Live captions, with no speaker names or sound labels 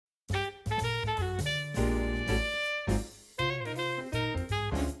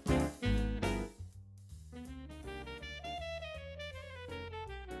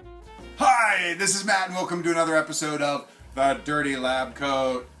Hi, this is Matt and welcome to another episode of The Dirty Lab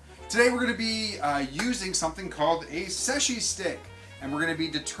Coat. Today we're going to be using something called a Secchi stick, and we're going to be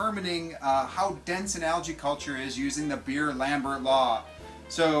determining how dense an algae culture is using the Beer-Lambert law.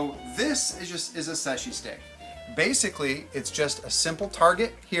 So this is a Secchi stick. Basically, it's just a simple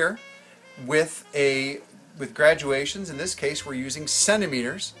target here with graduations. In this case, we're using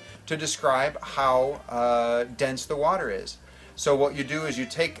centimeters to describe how dense the water is. So what you do is you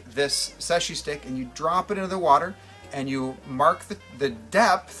take this Secchi stick and you drop it into the water and you mark the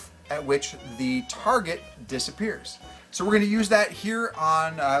depth at which the target disappears. So we're going to use that here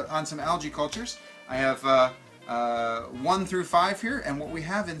on some algae cultures. I have 1 through 5 here, and what we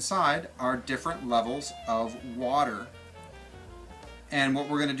have inside are different levels of water. And what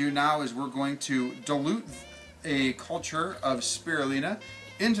we're going to do now is we're going to dilute a culture of spirulina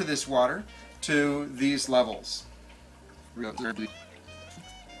into this water to these levels.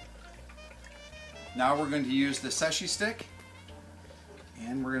 Now we're going to use the Secchi stick,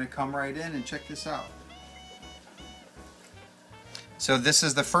 and we're going to come right in and check this out. So this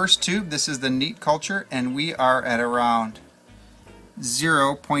is the first tube, this is the neat culture, and we are at around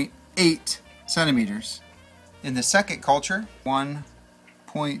 0.8 centimeters. In the second culture,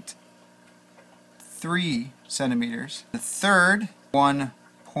 1.3 centimeters. The third,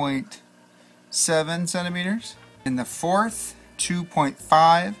 1.7 centimeters. In the fourth,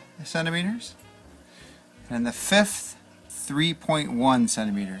 2.5 centimeters. And in the fifth, 3.1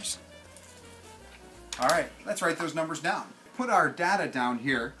 centimeters. Alright, let's write those numbers down. Put our data down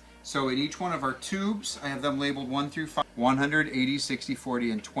here. So in each one of our tubes, I have them labeled 1 through 5, 100, 80, 60,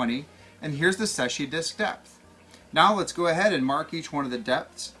 40, and 20. And here's the Secchi disc depth. Now let's go ahead and mark each one of the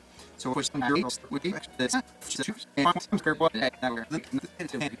depths. So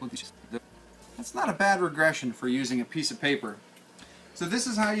that's not a bad regression for using a piece of paper. So this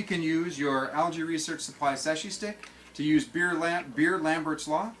is how you can use your Algae Research Supply Secchi stick to use Beer-Lambert's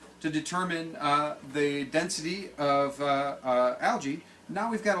law to determine the density of algae.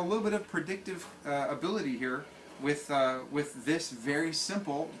 Now we've got a little bit of predictive ability here with this very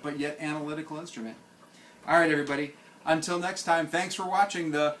simple but yet analytical instrument. Alright everybody, until next time, thanks for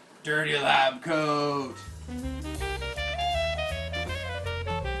watching the Dirty Lab Coat.